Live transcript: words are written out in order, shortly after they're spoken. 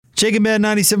Shaking Bed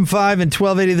 97.5 and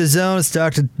 1280 The Zone. It's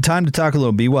time to talk a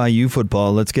little BYU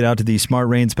football. Let's get out to the Smart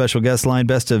Rain special guest line.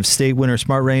 Best of State winner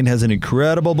Smart Rain has an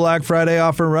incredible Black Friday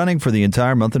offer running for the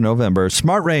entire month of November.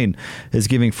 Smart Rain is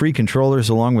giving free controllers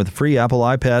along with a free Apple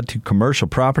iPad to commercial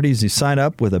properties who sign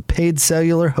up with a paid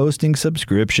cellular hosting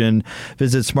subscription.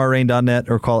 Visit smartrain.net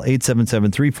or call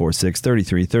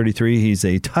 877-346-3333. He's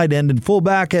a tight end and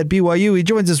fullback at BYU. He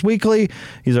joins us weekly.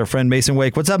 He's our friend Masen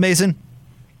Wake. What's up, Masen?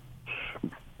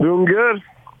 Doing good.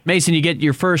 Masen, you get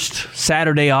your first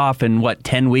Saturday off in,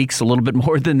 10 weeks, a little bit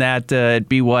more than that at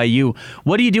BYU.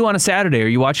 What do you do on a Saturday? Are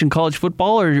you watching college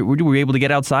football, or were you able to get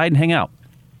outside and hang out?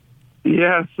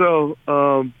 Yeah, so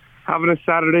having a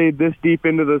Saturday this deep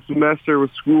into the semester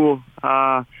with school,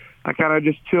 I kind of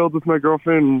just chilled with my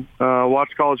girlfriend and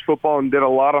watched college football and did a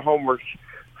lot of homework.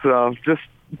 So just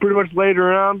pretty much laid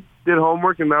around, did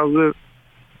homework, and that was it.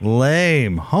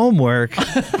 Lame. Homework?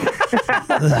 Lame.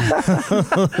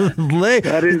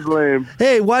 That is lame.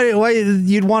 Hey, why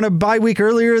you'd want a bye week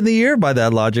earlier in the year by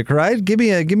that logic, right? Give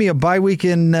me a bye week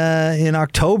in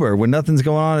October when nothing's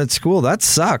going on at school. That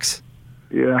sucks.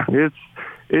 Yeah,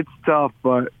 it's tough,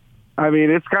 but I mean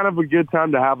it's kind of a good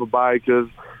time to have a bye because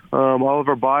all of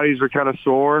our bodies are kind of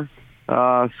sore.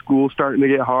 School's starting to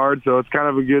get hard, so it's kind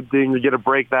of a good thing to get a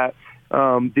break that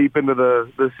deep into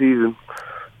the season.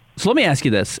 So let me ask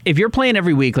you this. If you're playing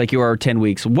every week like you are 10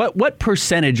 weeks, what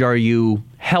percentage are you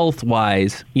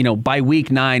health-wise, by week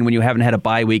 9 when you haven't had a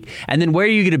bye week? And then where are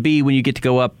you going to be when you get to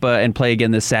go up and play again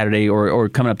this Saturday or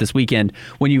coming up this weekend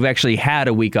when you've actually had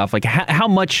a week off? Like, how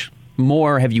much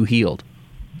more have you healed?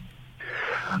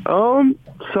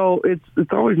 So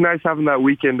it's always nice having that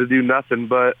weekend to do nothing.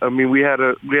 But, I mean, we had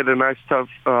a nice, tough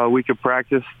week of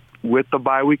practice with the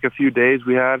bye week, a few days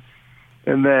we had.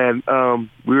 And then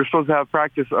we were supposed to have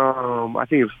practice, I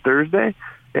think it was Thursday,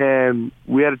 and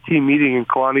we had a team meeting, and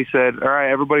Kalani said, all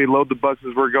right, everybody load the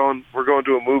buses, we're going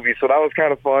to a movie. So that was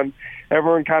kind of fun.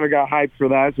 Everyone kind of got hyped for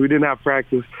that, so we didn't have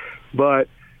practice. But,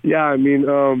 yeah, I mean,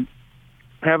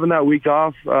 having that week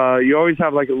off, you always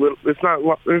have like a little,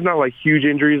 there's not like huge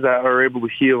injuries that are able to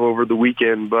heal over the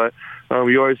weekend, but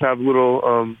you always have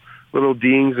little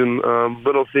dings and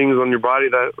little things on your body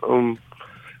that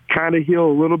kind of heal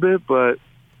a little bit. But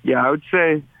yeah, I would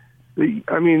say,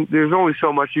 I mean, there's only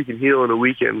so much you can heal in a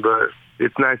weekend, but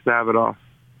it's nice to have it off.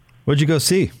 What'd you go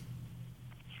see?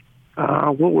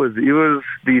 What was it? It was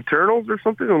the Eternals or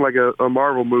something, or like a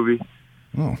Marvel movie.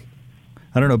 Oh,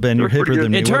 I don't know, Ben. You're hipper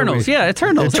than me. Eternals,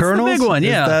 Eternals. Eternals? That's the big one,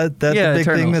 yeah. Is that the big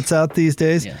Eternals. thing that's out these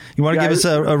days? Yeah. You want to give us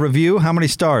a review? How many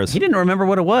stars? He didn't remember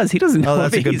what it was. He doesn't know. Oh,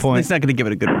 that's a good point. He's not going to give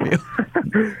it a good review.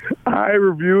 I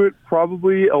review it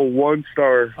probably a 1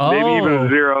 star, maybe even a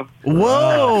 0.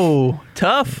 Whoa,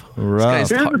 tough. Rough.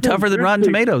 This guy's tougher than Rotten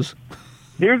Tomatoes.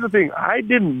 Here's the thing. I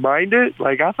didn't mind it.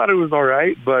 Like, I thought it was all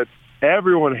right, but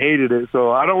everyone hated it.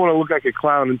 So I don't want to look like a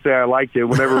clown and say I liked it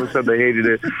when everyone said they hated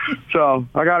it. So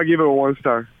I got to give it a 1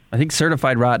 star. I think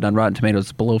certified rotten on Rotten Tomatoes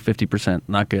is below 50%.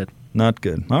 Not good. Not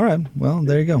good. All right. Well,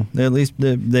 there you go. At least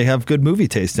they have good movie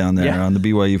taste down there on the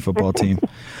BYU football team.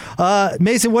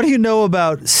 Masen, what do you know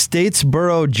about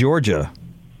Statesboro, Georgia?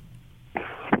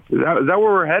 Is that where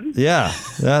we're headed? Yeah,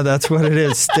 that's what it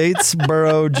is.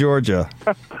 Statesboro, Georgia.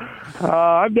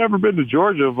 I've never been to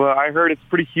Georgia, but I heard it's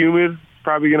pretty humid. It's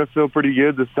probably going to feel pretty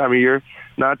good this time of year.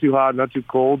 Not too hot, not too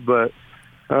cold, but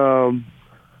I'd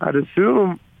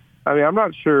assume... I mean, I'm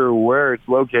not sure where it's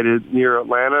located, near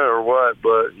Atlanta or what,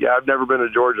 but yeah, I've never been to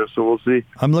Georgia, so we'll see.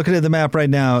 I'm looking at the map right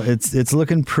now. It's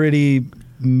looking pretty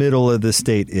middle of the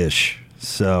state-ish.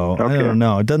 So okay. I don't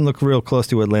know. It doesn't look real close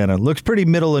to Atlanta. It looks pretty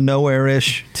middle of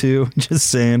nowhere-ish, too,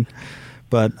 just saying.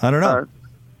 But I don't know.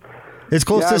 It's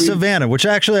close to Savannah, which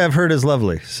actually I've heard is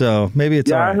lovely. So maybe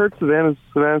it's all right. I heard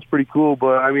Savannah's pretty cool,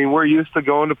 but I mean, we're used to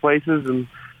going to places and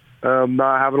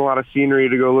not having a lot of scenery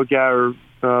to go look at, or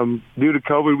due to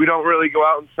COVID, we don't really go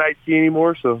out and sightsee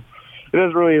anymore, so it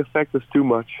doesn't really affect us too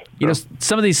much. You know,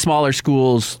 some of these smaller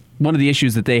schools, one of the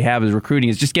issues that they have is recruiting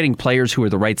is just getting players who are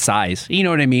the right size. You know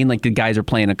what I mean? Like the guys are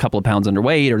playing a couple of pounds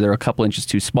underweight or they're a couple inches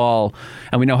too small,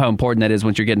 and we know how important that is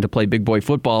once you're getting to play big boy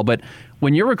football. But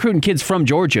when you're recruiting kids from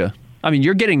Georgia, I mean,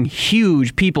 you're getting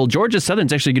huge people. Georgia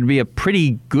Southern's actually going to be a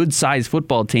pretty good-sized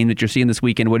football team that you're seeing this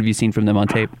weekend. What have you seen from them on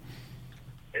tape?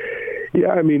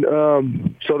 Yeah, I mean,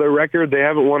 so their record, they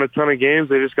haven't won a ton of games.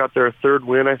 They just got their 3rd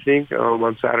win, I think,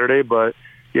 on Saturday. But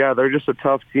yeah, they're just a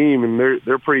tough team, and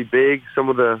they're pretty big. Some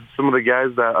of the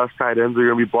guys that us tight ends are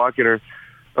going to be blocking are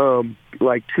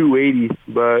like 280,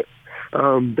 but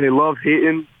they love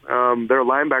hitting. Their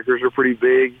linebackers are pretty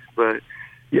big, but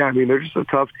yeah, I mean, they're just a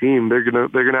tough team. They're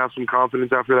gonna have some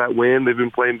confidence after that win. They've been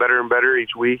playing better and better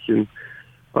each week, and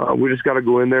we just got to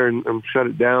go in there and shut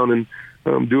it down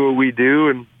and do what we do,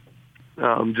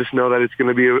 and just know that it's going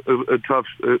to be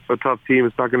a tough team.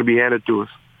 It's not going to be handed to us.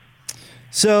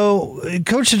 So,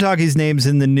 Coach Sitake's name's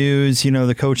in the news,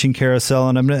 the coaching carousel,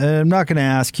 and I'm not going to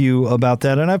ask you about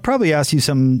that. And I've probably asked you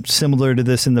something similar to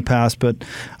this in the past, but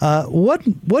what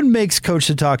makes Coach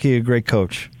Sitake a great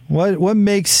coach? What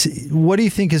do you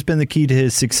think has been the key to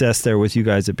his success there with you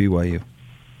guys at BYU?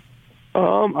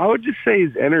 I would just say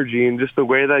his energy and just the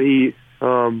way that he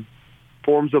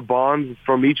forms a bond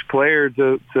from each player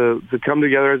to come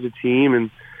together as a team.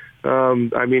 And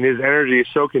his energy is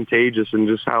so contagious, and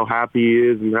just how happy he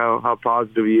is and how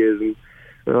positive he is.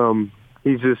 And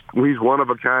he's one of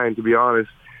a kind, to be honest.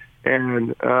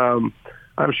 And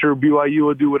I'm sure BYU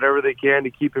will do whatever they can to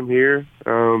keep him here.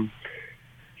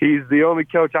 He's the only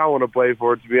coach I want to play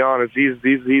for, to be honest. He's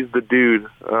the dude.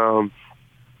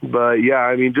 But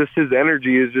yeah, just his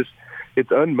energy is it's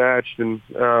unmatched, and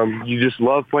you just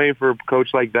love playing for a coach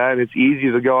like that. And it's easy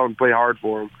to go out and play hard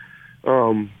for him.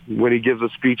 When he gives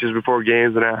us speeches before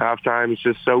games and at halftime, it's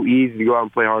just so easy to go out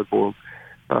and play hard for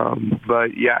him.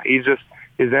 But yeah, he's just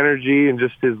his energy and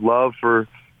just his love for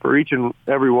each and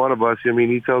every one of us.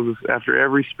 He tells us after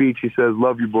every speech, he says,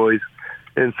 "Love you, boys."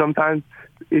 And sometimes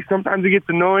it gets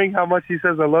annoying how much he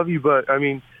says, "I love you," but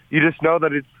you just know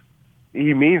that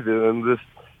he means it. And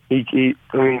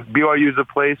BYU is a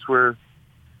place where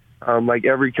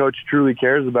every coach truly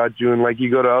cares about you, and you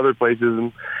go to other places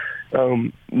and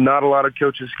not a lot of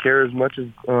coaches care as much as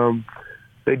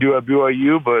they do at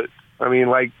BYU. But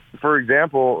for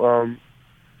example,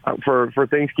 for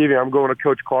Thanksgiving, I'm going to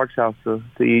Coach Clark's house to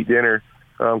eat dinner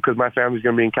because my family's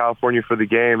going to be in California for the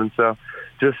game. And so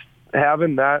just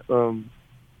having that,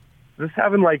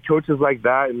 having coaches like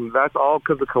that, and that's all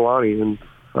because of Kalani. And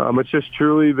it's just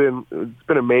truly been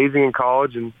amazing in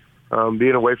college, and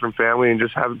being away from family and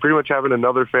just pretty much having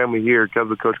another family here because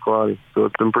of Coach Kalani. So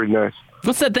it's been pretty nice.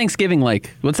 What's that Thanksgiving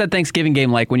like? What's that Thanksgiving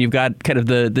game like when you've got kind of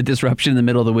the disruption in the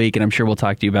middle of the week? And I'm sure we'll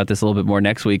talk to you about this a little bit more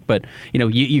next week. But,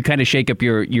 you kind of shake up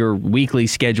your weekly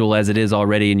schedule as it is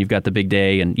already, and you've got the big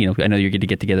day. And, I know you're going to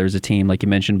get together as a team, like you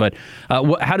mentioned. But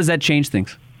how does that change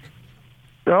things?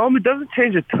 It doesn't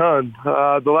change a ton.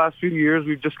 The last few years,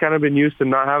 we've just kind of been used to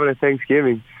not having a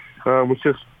Thanksgiving. It's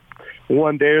just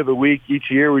one day of the week each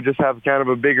year. We just have kind of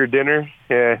a bigger dinner,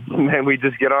 and then we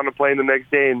just get on the plane the next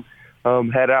day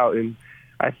and head out. And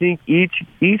I think each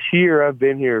year I've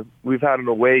been here, we've had an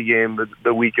away game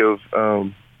the week of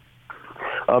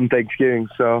Thanksgiving.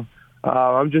 So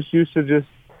I'm just used to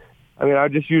I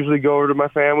just usually go over to my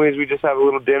family's. We just have a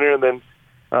little dinner, and then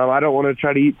I don't want to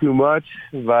try to eat too much,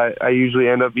 but I usually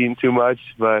end up eating too much.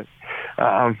 But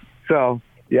so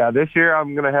yeah, this year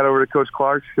I'm going to head over to Coach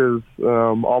Clark's because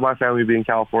all my family will be in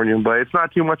California. But it's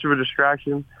not too much of a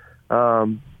distraction.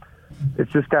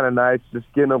 It's just kind of nice just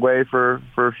getting away for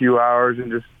a few hours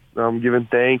and just giving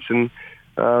thanks and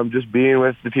just being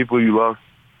with the people you love.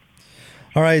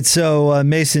 All right, so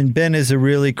Mason, Ben is a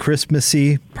really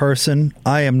Christmassy person.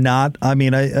 I am not. I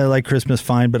like Christmas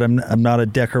fine, but I'm not a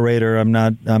decorator. I'm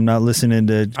not listening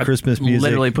to Christmas music.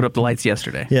 Literally put up the lights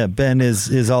yesterday. Yeah, Ben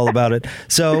is all about it.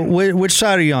 So which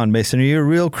side are you on, Mason? Are you a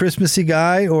real Christmassy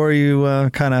guy, or are you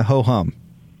kind of ho-hum?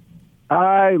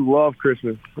 I love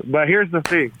Christmas, but here's the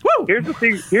thing. Woo! Here's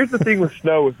the thing with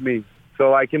snow with me.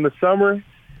 So in the summer,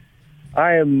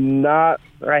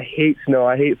 I hate snow.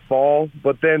 I hate fall.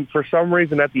 But then for some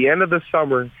reason at the end of the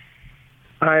summer,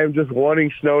 I am just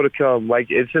wanting snow to come.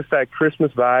 It's just that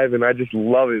Christmas vibe, and I just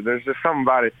love it. There's just something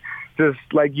about it. Just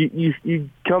you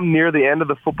come near the end of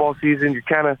the football season, you're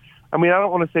kind of, I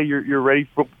don't want to say you're ready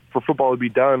for football to be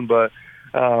done, but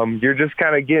you're just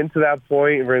kind of getting to that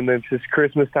point where it's just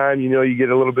Christmas time. You get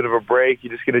a little bit of a break. You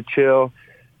just get to chill.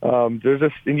 And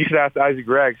you should ask Isaac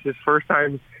Rex. His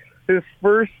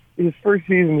first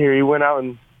season here, he went out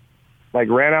and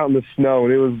ran out in the snow,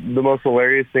 and it was the most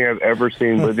hilarious thing I've ever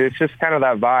seen. But it's just kind of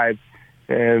that vibe,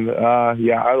 and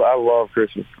I love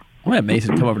Christmas. I'm going to have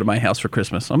Mason come over to my house for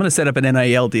Christmas. I'm going to set up an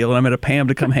NIL deal, and I'm going to pay him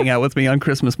to come hang out with me on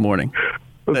Christmas morning.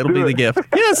 That'll be the gift.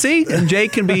 Yeah, see? And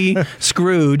Jake can be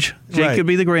Scrooge. Jake could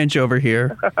be the Grinch over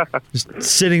here. Just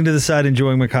sitting to the side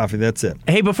enjoying my coffee. That's it.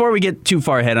 Hey, before we get too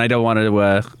far ahead, I don't want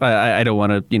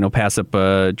to pass up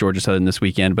Georgia Southern this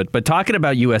weekend, but talking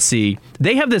about USC,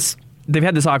 they've had this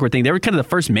awkward thing. They were kind of the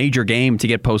first major game to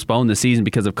get postponed this season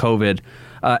because of COVID.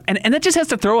 And that just has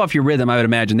to throw off your rhythm, I would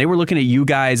imagine. They were looking at you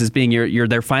guys as being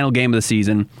their final game of the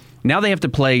season. Now they have to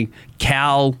play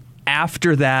Cal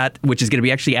after that, which is going to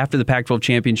be actually after the Pac-12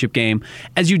 championship game.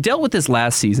 As you dealt with this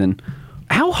last season,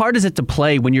 How hard is it to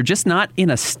play when you're just not in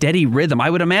a steady rhythm? I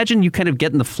would imagine you kind of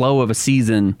get in the flow of a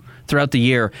season throughout the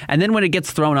year, and then when it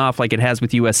gets thrown off like it has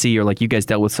with USC or like you guys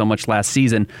dealt with so much last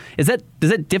season, is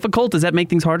that difficult? Does that make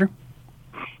things harder?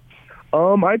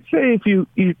 I'd say if you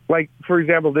like, for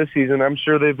example, this season, I'm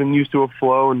sure they've been used to a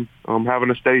flow and having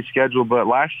a steady schedule. But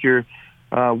last year,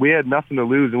 we had nothing to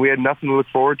lose and we had nothing to look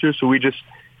forward to. So we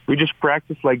just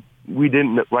practiced like we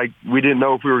didn't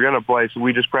know if we were going to play. So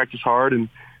we just practiced hard, and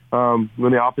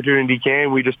when the opportunity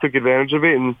came, we just took advantage of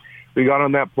it, and we got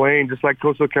on that plane just like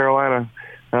Coastal Carolina.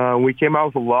 We came out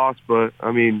with a loss, but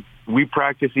I mean, we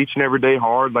practiced each and every day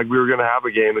hard, like we were going to have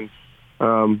a game,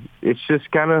 and it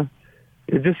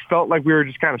just felt like we were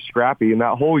just kind of scrappy. And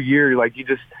that whole year, like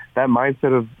that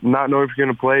mindset of not knowing if you're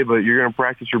going to play, but you're going to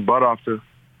practice your butt off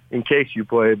in case you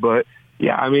play. But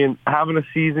yeah, I mean, having a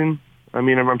season, I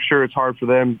mean, I'm sure it's hard for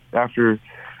them after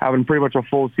having pretty much a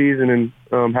full season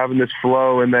and having this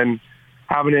flow, and then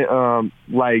having it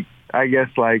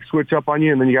switch up on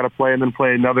you, and then you got to play and then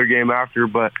play another game after.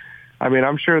 But I mean,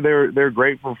 I'm sure they're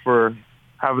grateful for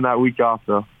having that week off,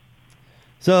 though.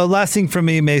 So last thing from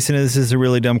me, Mason, this is a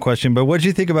really dumb question, but what did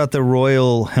you think about the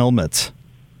Royal helmets?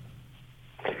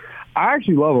 I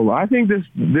actually love them. I think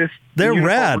they're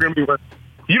rad.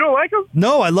 You don't like them?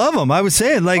 No, I love them. I was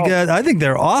saying, I think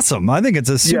they're awesome. I think it's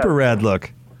a super rad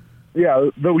look. Yeah,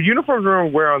 the uniforms we're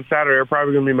going to wear on Saturday are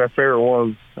probably going to be my favorite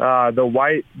ones. The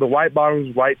white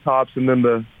bottoms, white tops, and then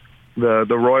the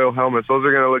Royal helmets. Those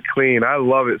are going to look clean. I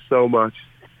love it so much.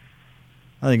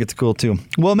 I think it's cool, too.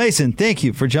 Well, Mason, thank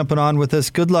you for jumping on with us.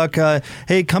 Good luck.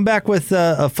 Hey, come back with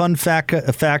a fun fact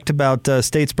about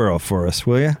Statesboro for us,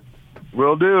 will you?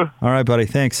 Will do. All right, buddy.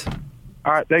 Thanks.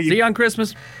 All right, thank you. See you on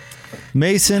Christmas.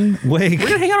 Mason Wake. We're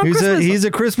going to hang out on Christmas. He's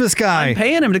a Christmas guy. I'm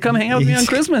paying him to come hang out with me on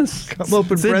Christmas. Come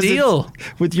open it's presents a deal.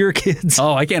 With your kids.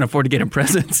 Oh, I can't afford to get him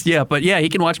presents. Yeah, but yeah, he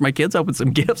can watch my kids open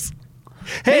some gifts.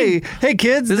 Hey,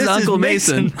 kids. This is Uncle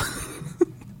Mason.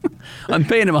 I'm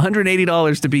paying him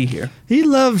 $180 to be here. He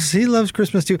loves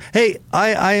Christmas too. Hey,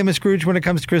 I am a Scrooge when it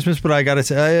comes to Christmas, but I gotta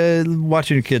say,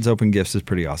 watching your kids open gifts is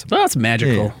pretty awesome. Oh, that's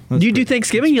magical. Yeah, do you do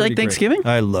Thanksgiving? You like Thanksgiving?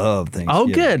 Great. I love Thanksgiving. Oh,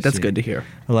 good. That's good to hear.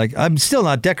 I'm still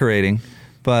not decorating,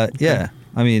 but yeah.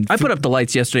 I mean, I put up the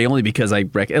lights yesterday only because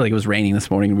it was raining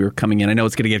this morning and we were coming in. I know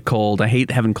it's going to get cold. I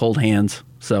hate having cold hands,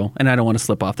 and I don't want to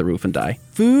slip off the roof and die.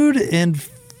 Food and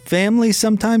family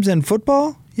sometimes, and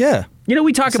football. Yeah. You know,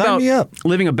 we talk about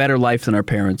living a better life than our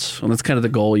parents, and that's kind of the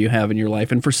goal you have in your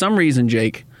life. And for some reason,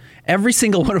 Jake, every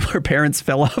single one of our parents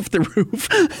fell off the roof,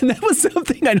 and that was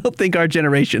something I don't think our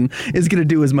generation is going to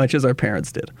do as much as our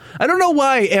parents did. I don't know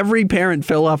why every parent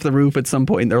fell off the roof at some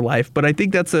point in their life, but I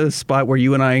think that's a spot where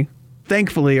you and I,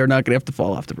 thankfully, are not going to have to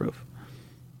fall off the roof.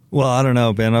 Well, I don't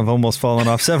know, Ben. I've almost fallen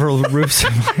off several roofs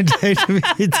in my day,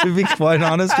 to be quite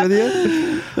honest with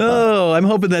you. Oh, I'm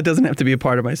hoping that doesn't have to be a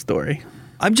part of my story.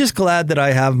 I'm just glad that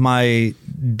I have my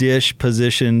dish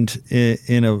positioned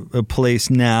in a place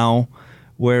now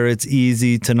where it's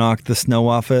easy to knock the snow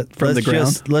off it. From the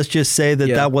ground? Let's just say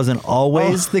that wasn't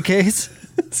always the case.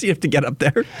 So you have to get up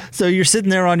there. So you're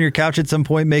sitting there on your couch at some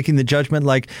point making the judgment,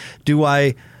 like, do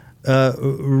I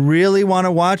really want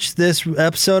to watch this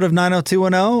episode of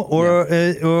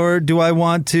 90210 or do I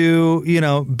want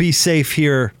to, be safe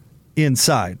here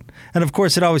inside? And of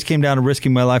course, it always came down to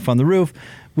risking my life on the roof,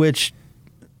 which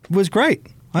was great.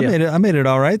 I made it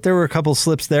all right. There were a couple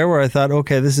slips there where I thought,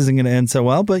 okay, this isn't going to end so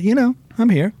well, but I'm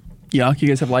here. Yeah, you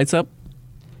guys have lights up?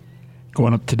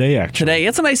 Going up today, actually. Today,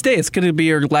 it's a nice day. It's going to be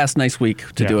your last nice week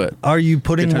to do it. Are you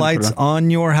putting lights on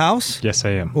your house? Yes,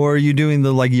 I am. Or are you doing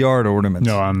the yard ornaments?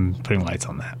 No, I'm putting lights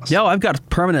on the house. Yeah, I've got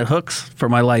permanent hooks for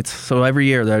my lights, so every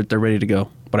year they're ready to go.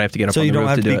 But I have to get up on the roof to do it.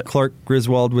 So you don't have to be Clark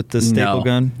Griswold with the staple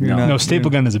gun? No,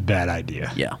 staple gun is a bad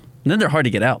idea. Yeah. And then they're hard to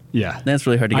get out. Yeah. That's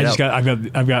really hard to get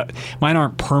out. I've got mine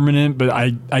aren't permanent, but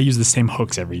I use the same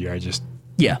hooks every year. I just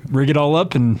rig it all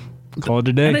up and call it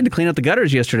a day. I had to clean out the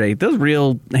gutters yesterday. That was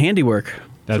real handiwork.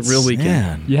 That's a real weekend.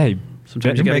 Man. Yeah.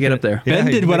 Sometimes you got to get up there. Ben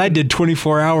did what I did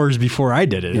 24 hours before I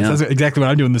did it. Yeah. That's exactly what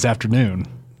I'm doing this afternoon.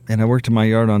 And I worked in my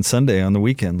yard on Sunday on the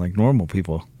weekend like normal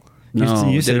people. No,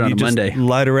 you said it on a Monday. Just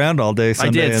lied around all day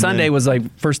Sunday. I did. Sunday was like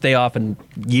first day off in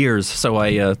years, so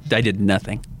I did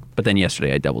nothing. But then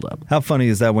yesterday I doubled up. How funny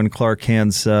is that when Clark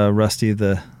hands Rusty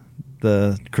the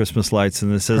Christmas lights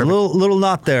and it says, little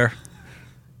knot there.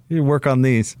 You work on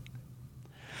these.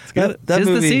 That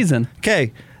movie, the season.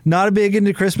 Okay, not big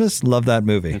into Christmas. Love that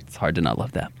movie. It's hard to not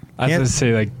love that. I was going to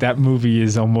say, that movie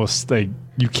is almost like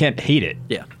you can't hate it.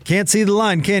 Yeah. Can't see the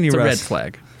line, can you, Russ? It's a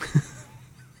red flag.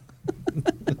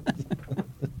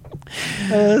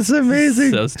 It's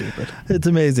amazing. So stupid. It's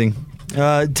amazing.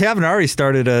 Tavenari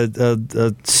started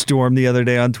a storm the other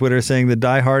day on Twitter saying that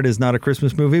Die Hard is not a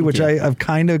Christmas movie, which I've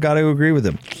kind of got to agree with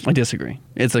him. I disagree.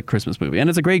 It's a Christmas movie, and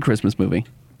it's a great Christmas movie.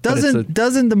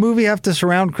 Doesn't the movie have to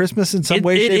surround Christmas in some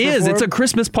way, shape, or form? It's a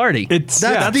Christmas party. That's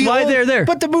why they're there.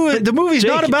 But the movie's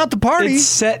Jake, not about the party. It's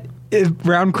set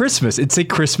around Christmas. It's a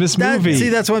Christmas movie. See,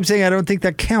 that's what I'm saying. I don't think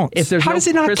that counts. If there's How no does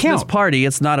it not Christmas count? party,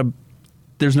 it's not a.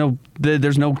 There's no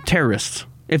terrorists.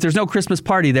 If there's no Christmas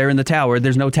party there in the tower,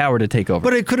 there's no tower to take over.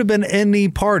 But it could have been any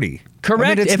party. Correct.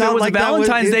 I mean, if it was a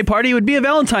Valentine's Day party, it would be a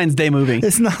Valentine's Day movie.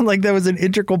 It's not like that was an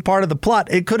integral part of the plot.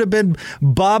 It could have been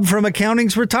Bob from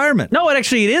accounting's retirement. No,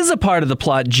 it is a part of the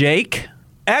plot, Jake.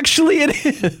 Actually, it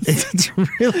is. It's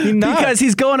really not. Because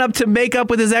he's going up to make up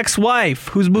with his ex-wife,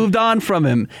 who's moved on from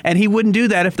him. And he wouldn't do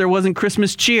that if there wasn't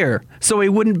Christmas cheer. So he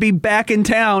wouldn't be back in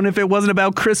town if it wasn't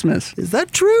about Christmas. Is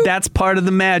that true? That's part of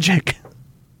the magic.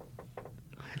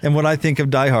 And when I think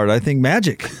of Die Hard, I think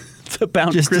magic. It's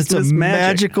about Just Christmas it's a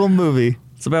magic. magical movie.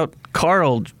 It's about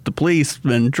Carl, the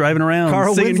policeman, driving around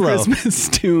Carl singing Winslow. Christmas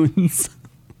tunes.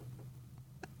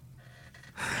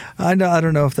 I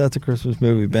don't know if that's a Christmas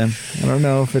movie, Ben. I don't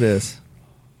know if it is.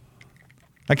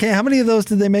 I can't. How many of those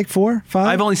did they make? 4? 5?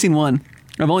 I've only seen one.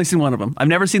 I've only seen one of them. I've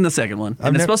never seen the second one.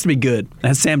 And it's supposed to be good. It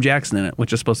has Sam Jackson in it,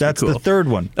 which is supposed to be cool. That's the third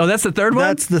one. Oh, that's the third one?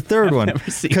 That's the third one.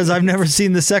 Because I've never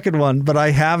seen the second one, but I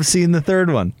have seen the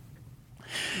third one.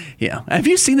 Yeah. Have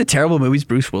you seen the terrible movies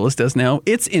Bruce Willis does now?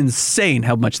 It's insane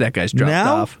how much that guy's dropped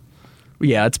off.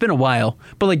 Yeah, it's been a while.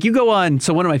 But like you go on,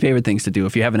 so one of my favorite things to do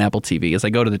if you have an Apple TV is I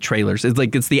go to the trailers.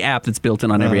 It's the app that's built in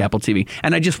on every Apple TV.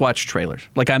 And I just watch trailers.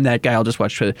 Like I'm that guy, I'll just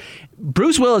watch trailers.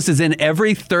 Bruce Willis is in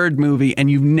every third movie and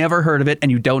you've never heard of it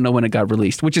and you don't know when it got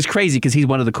released, which is crazy because he's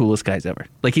one of the coolest guys ever.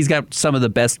 Like he's got some of the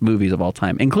best movies of all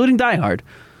time, including Die Hard,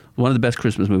 one of the best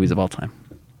Christmas movies of all time.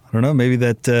 I don't know, maybe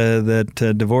that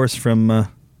divorce from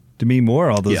Demi Moore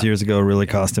all those years ago really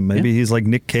cost him. Maybe he's like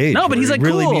Nick Cage. No, but he's like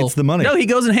really cool. needs the money. No, he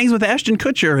goes and hangs with Ashton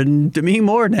Kutcher and Demi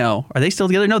Moore now. Are they still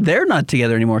together? No, they're not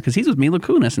together anymore because he's with Mila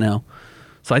Kunis now.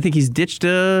 So I think he's ditched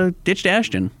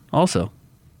Ashton also.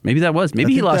 Maybe that was.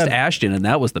 Maybe he lost Ashton and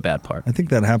that was the bad part. I think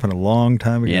that happened a long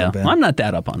time ago, Yeah, Ben. I'm not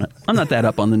that up on it. I'm not that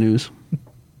up on the news.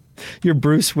 Your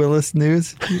Bruce Willis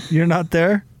news? You're not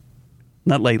there?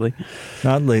 Not lately.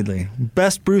 Not lately.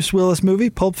 Best Bruce Willis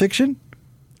movie? Pulp Fiction?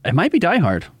 It might be Die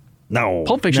Hard. No.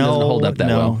 Pulp Fiction doesn't hold up that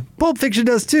well. Pulp Fiction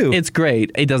does too. It's great.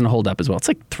 It doesn't hold up as well. It's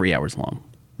like 3 hours long.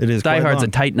 It is Die quite Hard's long.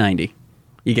 a tight 90.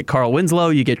 You get Carl Winslow,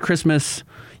 you get Christmas,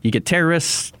 you get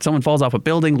terrorists, someone falls off a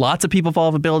building, lots of people fall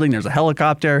off a building, there's a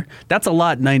helicopter. That's a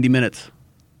lot, 90 minutes.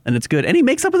 And it's good. And he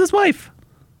makes up with his wife.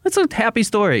 It's a happy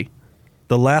story.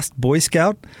 The Last Boy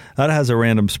Scout? That has a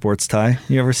random sports tie.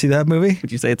 You ever see that movie?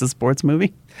 Would you say it's a sports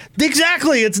movie?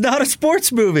 Exactly. It's not a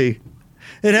sports movie.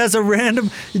 It has a random...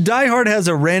 Die Hard has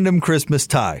a random Christmas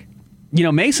tie. You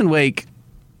know, Masen Wake,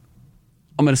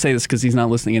 I'm going to say this because he's not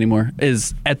listening anymore,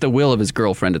 is at the will of his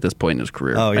girlfriend at this point in his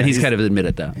career. Oh, yeah, and he's kind of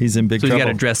admitted that. He's in big trouble. So he's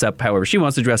got to dress up however she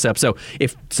wants to dress up. So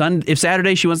if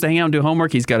Saturday she wants to hang out and do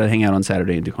homework, he's got to hang out on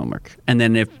Saturday and do homework. And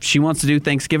then if she wants to do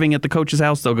Thanksgiving at the coach's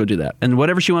house, they'll go do that. And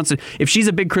whatever she wants to... If she's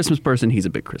a big Christmas person, he's a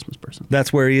big Christmas person.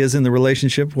 That's where he is in the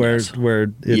relationship? Where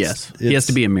He has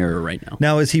to be a mirror right now.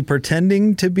 Now, is he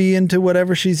pretending to be into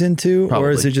whatever she's into? Probably.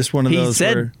 Or is it just one of those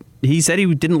where... He said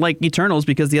he didn't like Eternals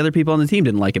because the other people on the team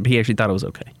didn't like it, but he actually thought it was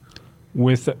okay.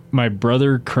 With my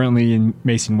brother currently in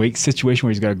Masen Wake's situation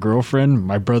where he's got a girlfriend,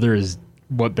 my brother is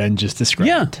what Ben just described.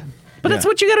 Yeah. But that's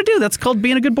what you got to do. That's called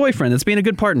being a good boyfriend. That's being a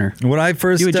good partner. When I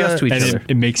first... You adjust to each other.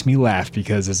 It makes me laugh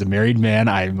because as a married man,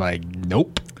 I'm like,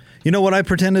 nope. You know what I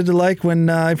pretended to like when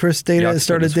I first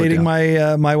started dating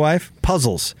my wife?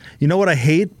 Puzzles. You know what I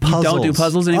hate? Puzzles. You don't do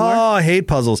puzzles anymore? Oh, I hate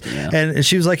puzzles. Yeah. And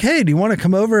she was like, hey, do you want to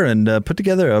come over and put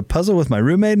together a puzzle with my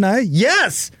roommate and I?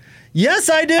 Yes! Yes,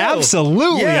 I do!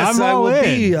 Absolutely. Yes, I'm all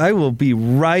in. I will be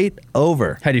right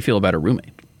over. How do you feel about her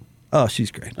roommate? Oh,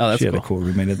 she's great. Oh, that's she had a cool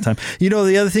roommate at the time. You know,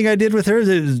 the other thing I did with her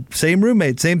is same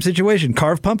roommate, same situation,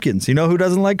 carve pumpkins. You know who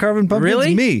doesn't like carving pumpkins?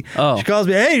 Really? Me. Oh. She calls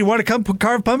me, hey, you want to come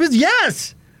carve pumpkins?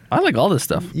 Yes! I like all this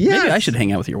stuff. Yes. Maybe I should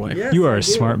hang out with your wife. Yes, You are I a do.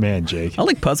 smart man, Jake. I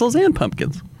like puzzles and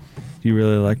pumpkins. Do you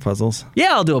really like puzzles?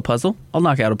 Yeah, I'll do a puzzle. I'll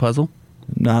knock out a puzzle.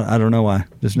 I don't know why.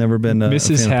 There's never been a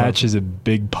Mrs. fan of Hatch is a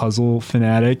big puzzle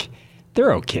fanatic.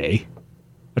 They're okay.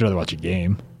 I'd rather watch a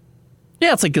game.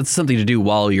 Yeah, it's something to do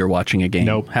while you're watching a game.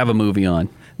 Nope. Have a movie on.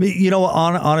 You know,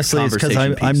 honestly, it's because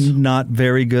Conversation piece. I'm not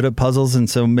very good at puzzles, and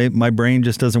so my brain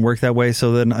just doesn't work that way.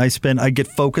 So then I get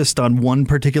focused on one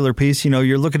particular piece. You know,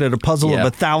 you're looking at a puzzle of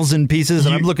 1,000 pieces,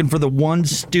 and I'm looking for the one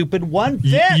stupid one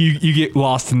fit. You get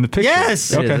lost in the picture.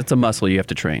 Yes! It is. It's a muscle you have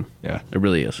to train. Yeah. It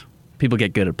really is. People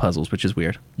get good at puzzles, which is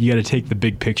weird. You got to take the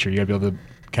big picture. You got to be able to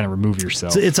kind of remove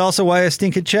yourself. It's also why I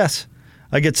stink at chess.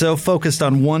 I get so focused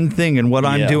on one thing and what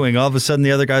I'm doing. All of a sudden,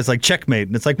 the other guy's like, checkmate.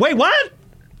 And it's like, wait, what?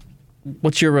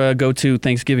 What's your go-to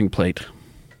Thanksgiving plate?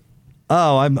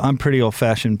 Oh, I'm pretty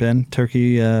old-fashioned, Ben.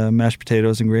 Turkey, mashed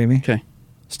potatoes, and gravy. Okay.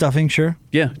 Stuffing, sure.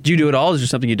 Yeah. Do you do it all? Is there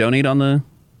something you don't eat on the...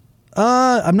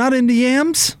 I'm not into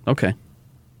yams. Okay.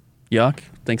 Yuck.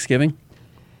 Thanksgiving?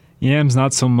 Yams,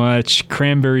 not so much.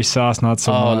 Cranberry sauce, not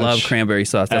so much. Oh, I love cranberry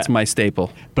sauce. That's my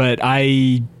staple. But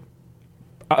okay,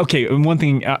 and one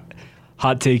thing,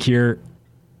 hot take here,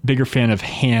 bigger fan of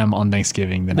ham on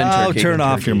Thanksgiving than turkey. Turn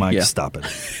off turkey. your mic. Yeah. Stop it.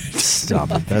 Stop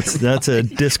it. That's a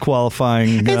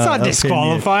disqualifying It's not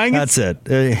disqualifying. That's it.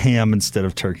 Ham instead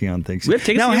of turkey on Thanksgiving. We have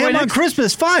tickets Now, to give ham away on next?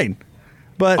 Christmas, fine.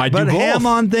 But I do ham both.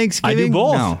 on Thanksgiving? I do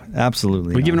both. No,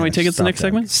 absolutely. We giving not. away tickets Stop the next that.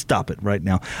 segment? Stop it right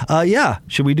now. Yeah.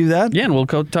 Should we do that? Yeah, and we'll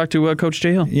talk to Coach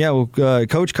Jay Hill. Yeah. Well,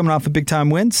 Coach coming off a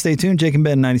big-time win. Stay tuned. Jake and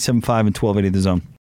Ben, 97.5 and 1280 The Zone.